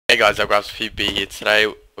guys, zacs here. Today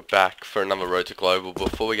we're back for another Road to Global.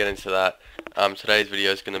 Before we get into that, today's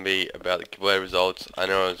video is going to be about the giveaway results. I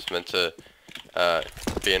know it was meant to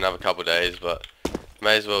be another couple days, but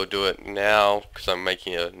may as well do it now because I'm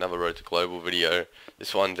making another Road to Global video.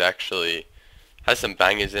 This one's actually has some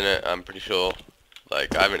bangers in it. I'm pretty sure.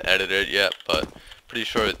 Like, I haven't edited it yet, but pretty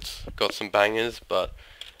sure it's got some bangers. But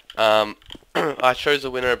I chose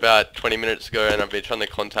the winner about 20 minutes ago, and I've been trying to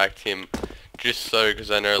contact him just so,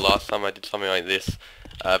 because I know last time I did something like this,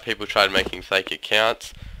 people tried making fake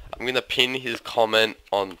accounts. I'm going to pin his comment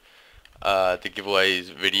on the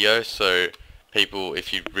giveaways video, so people,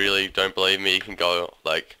 if you really don't believe me, you can go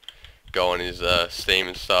on his Steam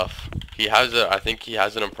and stuff. He has it, I think he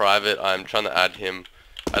has it on private. I'm trying to add him.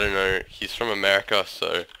 I don't know, he's from America,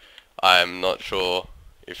 so I'm not sure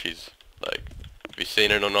if he's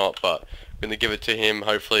seen it or not, but I'm going to give it to him.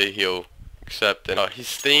 Hopefully he'll accept it. His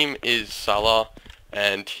Steam is Salah,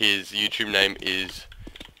 and his YouTube name is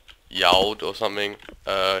Yald or something.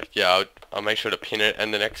 Yeah, I'll make sure to pin it.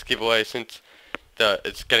 And the next giveaway, since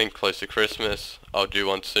it's getting close to Christmas, I'll do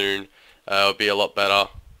one soon. It'll be a lot better.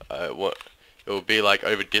 It will be like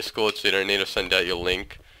over Discord, so you don't need to send out your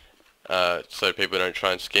link, so people don't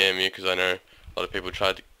try and scam you, because I know a lot of people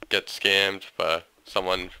tried to get scammed by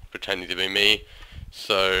someone pretending to be me.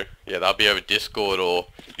 So yeah, that'll be over Discord, or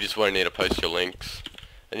you just won't need to post your links.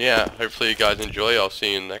 And yeah, hopefully you guys enjoy. I'll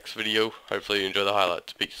see you in the next video. Hopefully you enjoy the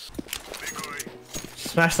highlights. Peace.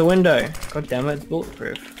 Smash the window. God damn it, it's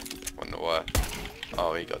bulletproof. Wonder why.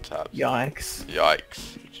 Oh, he got tapped. Yikes.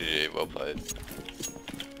 Yikes. GG, well played.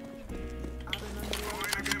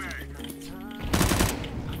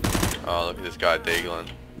 Oh, look at this guy deagling.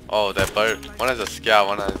 Oh, they're both. One has a scout,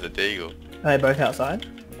 one has a deagle. Are they both outside?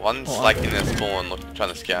 One's in their spawn, trying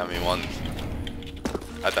to scare me. One's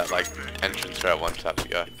at that entrance where I one tap to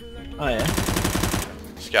go. Oh yeah.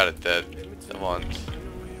 Scouted dead. The one's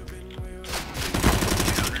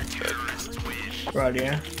dead. Right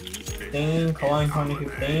here. 15, Cologne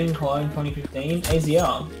 2015, Cologne 2015,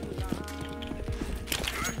 AZR.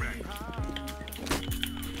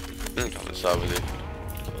 Come inside with you.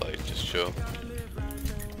 Just chill.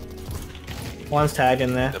 One's tagged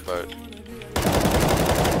in there. The boat.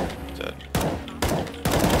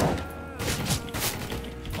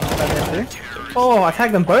 Oh, I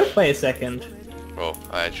tagged them both. Wait a second. Well,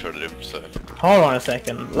 I headshotted him, so... Hold on a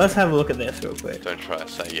second. Let's have a look at this real quick. Don't try to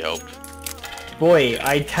say you helped. Boy,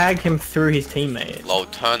 I tagged him through his teammate. Lol,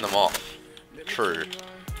 turn them off. True.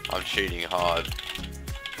 I'm cheating hard.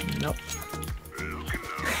 Nope.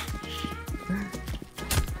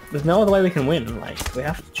 There's no other way we can win. We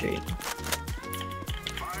have to cheat.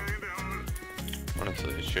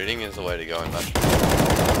 Honestly, shooting is the way to go in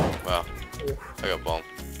that. Wow. Oof. I got bombed.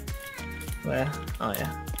 Where? Oh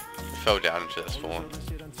yeah. Fell down into that spawn.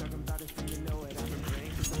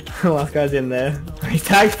 Last guy's in there. He's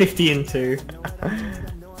tagged 50 and 2.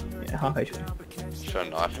 Yeah, half HP. Should I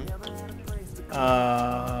knife him?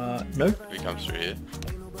 No. If he comes through here.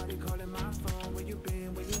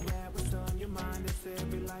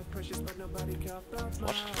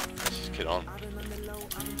 What? Let's just get on.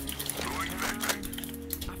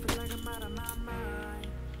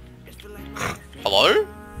 Hello?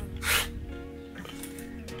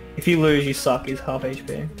 If you lose, you suck. He's half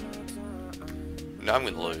HP. No, I'm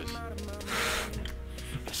gonna lose.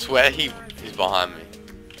 I swear he's behind me.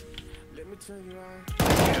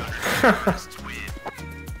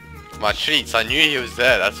 My cheats, I knew he was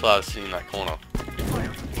there, that's why I was sitting in that corner.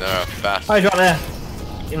 No, fast. Oh, he's right there.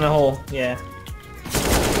 In the hole, yeah.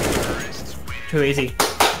 Too easy.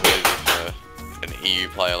 An EU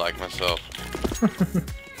player like myself.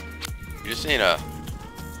 You just need a...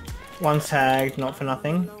 One's tagged, not for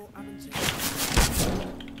nothing.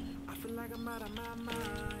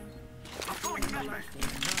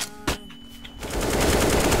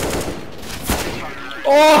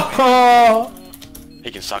 Oh!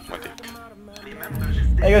 He can suck my dick.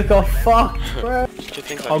 They just got fucked, bro.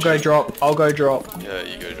 I'll go drop. I'll go drop. Yeah,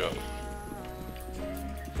 you go drop.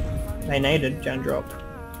 They naded, Jan dropped.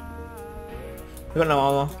 We got no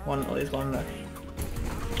armor. At least one left.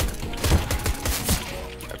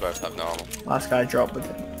 They both have no armor. Last guy dropped with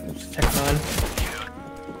Tech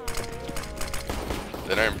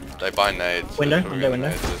 9. They buy nades. Window,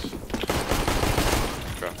 window.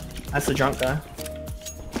 Okay. That's the drunk guy.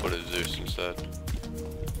 Put a Zeus instead.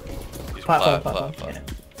 He's Platform. Yeah.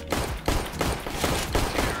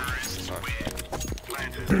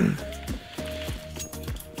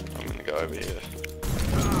 I'm gonna go over here.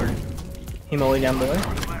 He molly down below.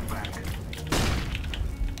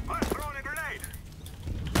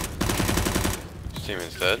 Team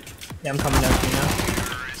instead. Yeah, I'm coming down to you now.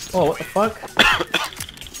 Oh, what the fuck?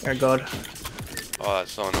 Oh god. Oh,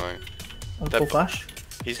 that's so annoying. On full flash.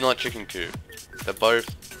 He's not chicken coop. They're both.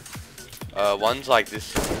 One's like this.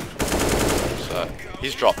 So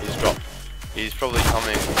he's dropped. He's probably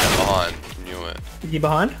coming from behind. Knew it. Is he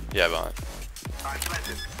behind? Yeah, behind.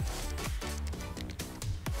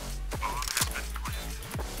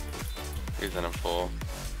 He's in a 4.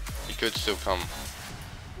 He could still come.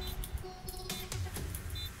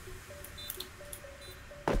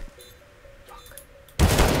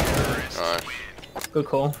 No. Good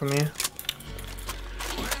call from you.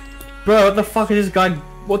 Bro, what the fuck is this guy?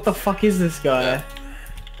 What the fuck is this guy? Yeah.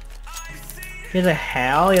 He has a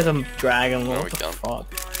howl, he has a dragon. No, What we the can't.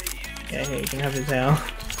 fuck? Yeah, he can have his howl.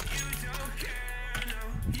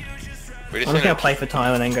 We I'm just just need gonna to play for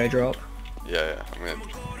time and then go drop. Yeah, I'm gonna.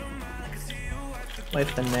 Wait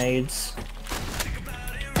for the nades.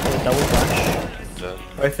 Double flash.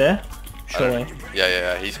 Both there? Surely.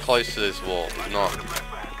 Yeah. He's close to this wall. He's not.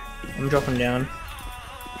 I'm dropping down.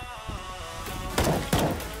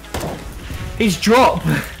 He's dropped!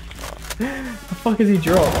 The fuck is he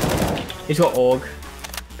dropped? He's got org.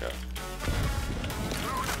 Yeah.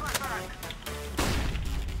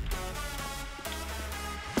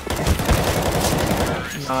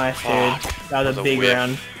 Nice, dude. Fuck. That was a big whiff.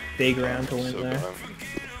 round. Big round to win So there. good.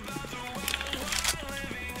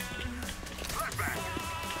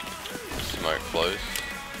 Smoke close.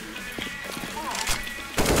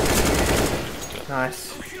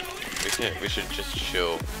 Nice. We should just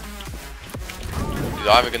chill. He's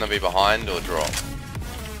either gonna be behind or drop.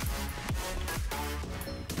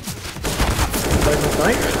 Close the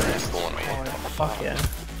flank? He's in this corner. Oh, fuck yeah.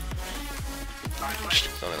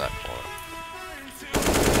 It's not in that corner.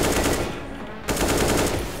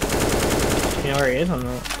 You know where he is or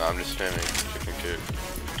not? No, I'm just spamming chicken coop.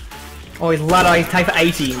 Oh, he's ladder. He's taken for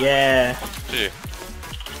 80. Yeah. GG.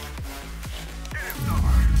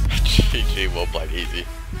 GG, well played, easy.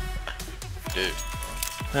 Dude,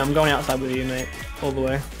 No, I'm going outside with you, mate. All the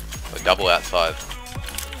way. a double outside.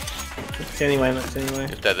 It's anyway, mate. It's anyway.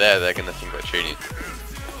 If they're there, they're gonna think we're cheating.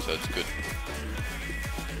 So it's good.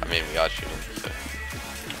 I mean, we are cheating, so.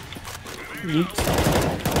 Yeet.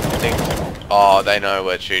 I think. Oh, they know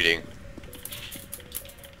we're cheating.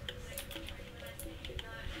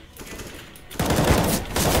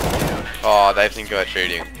 Oh, they think we're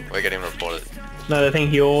cheating. We're getting reported. No, they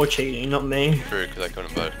think you're cheating, not me. True, because I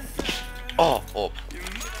couldn't vote. Oh, orb.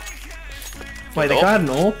 Wait, the Orb? guy had an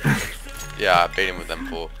orb? Yeah, I beat him with them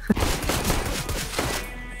 4.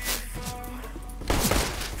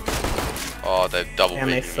 Oh, they're double Damn,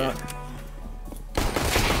 they beating me. suck.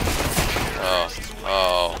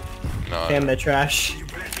 Oh, no. Damn, they're trash.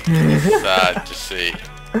 Sad to see.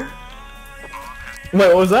 Wait,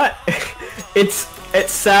 what was that? it's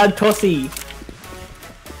sad tossy.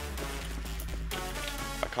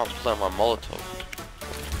 I can't play my Molotov.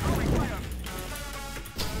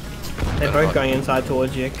 They're both going inside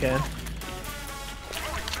towards you, okay.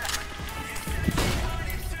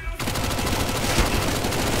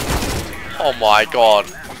 Oh my god.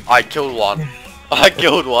 I killed one. I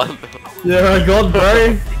killed one. You're a god,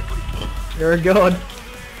 bro. You're a god.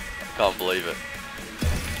 Can't believe it.